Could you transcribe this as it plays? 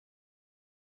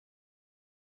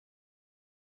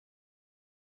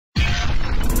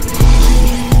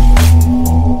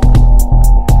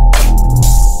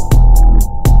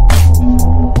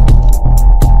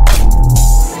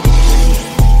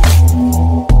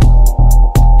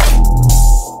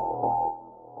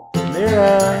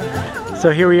So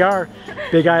here we are,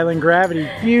 Big Island Gravity,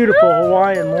 beautiful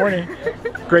Hawaiian morning.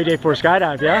 Great day for a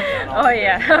skydive, yeah? Oh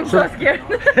yeah, I'm so scared.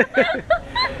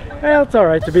 Well, it's all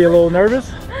right to be a little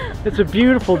nervous. It's a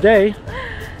beautiful day.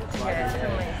 Yeah, it's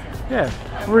amazing.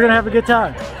 Yeah, we're gonna have a good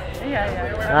time.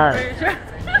 Yeah, All I'm right. very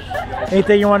sure.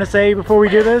 Anything you want to say before we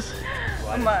do this?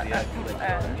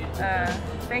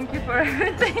 Thank you for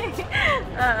everything.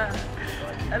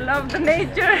 I love the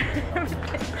nature.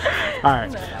 All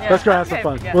right, Yeah, let's go have some okay,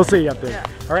 fun. yeah. We'll see you up there. Yeah.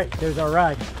 All right, there's our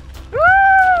ride. Woo!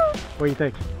 What do you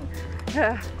think?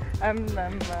 I'm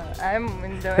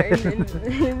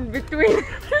in between.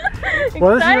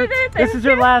 Well, Excited. this is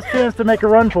your last chance to make a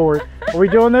run for it. Are we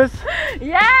doing this?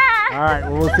 Yeah. All right,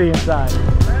 well, we'll see you inside.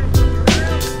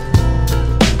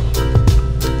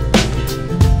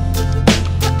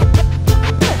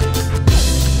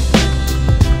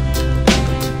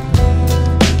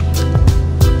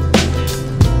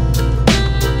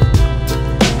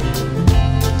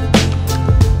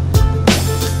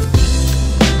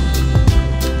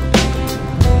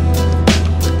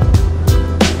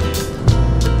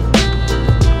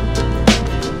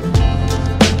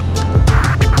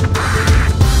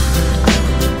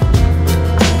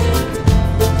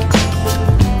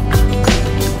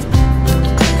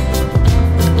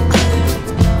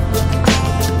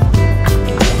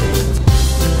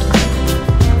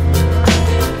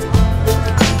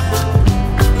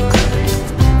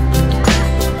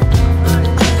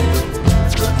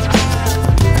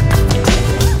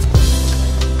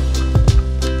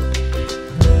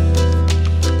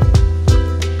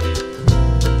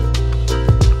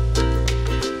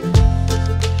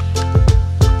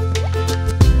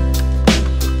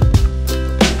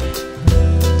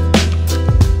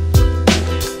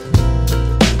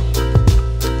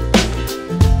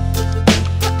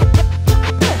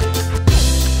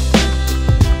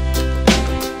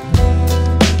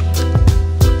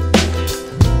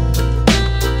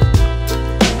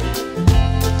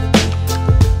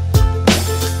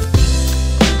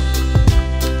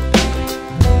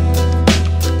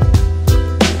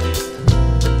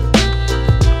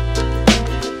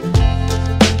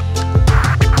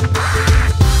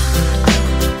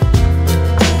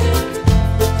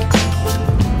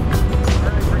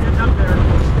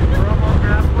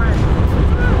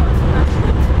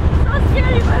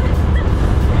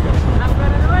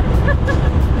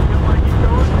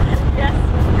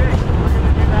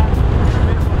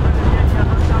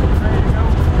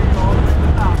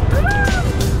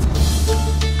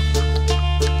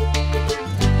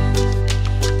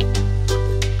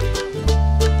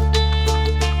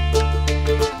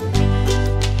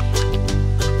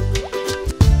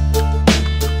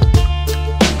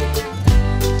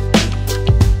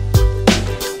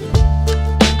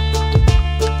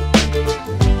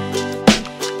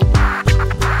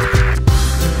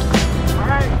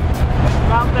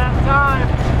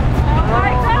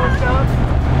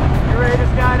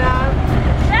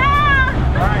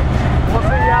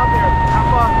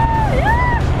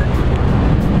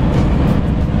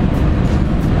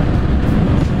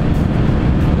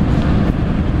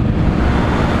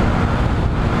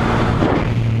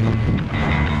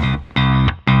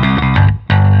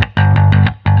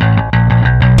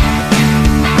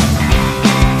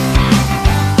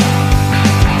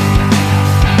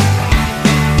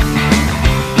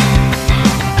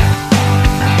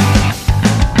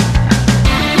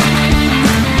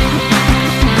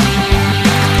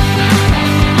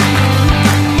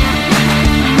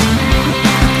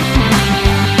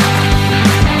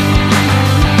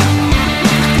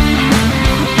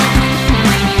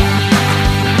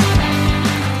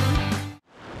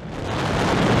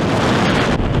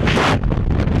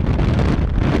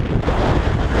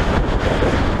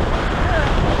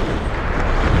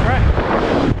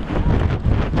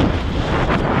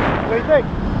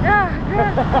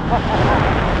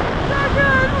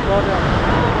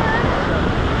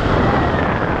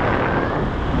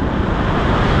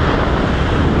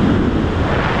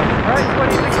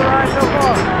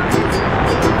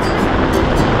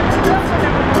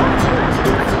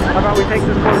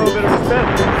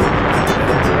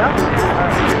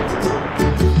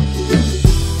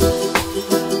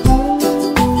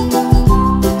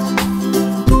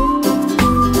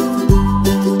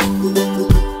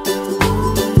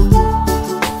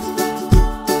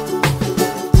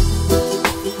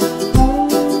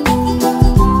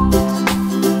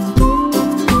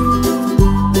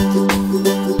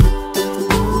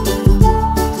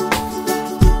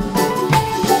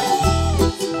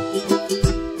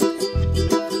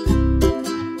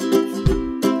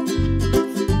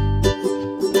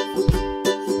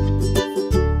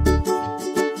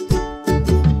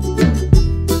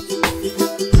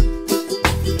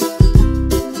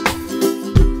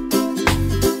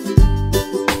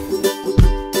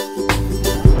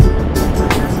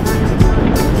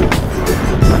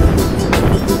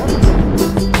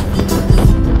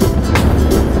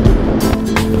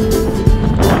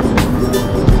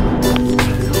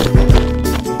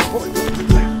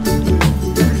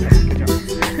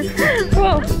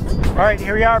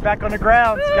 we are back on the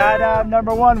ground. Skydive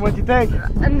number 1. What'd you think?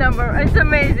 It's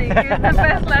amazing. It's the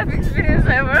best life experience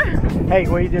ever. Hey,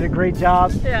 well, you did a great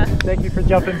job. Yeah. Thank you for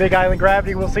jumping Big Island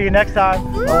Gravity. We'll see you next time.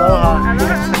 Aloha.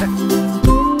 Aloha.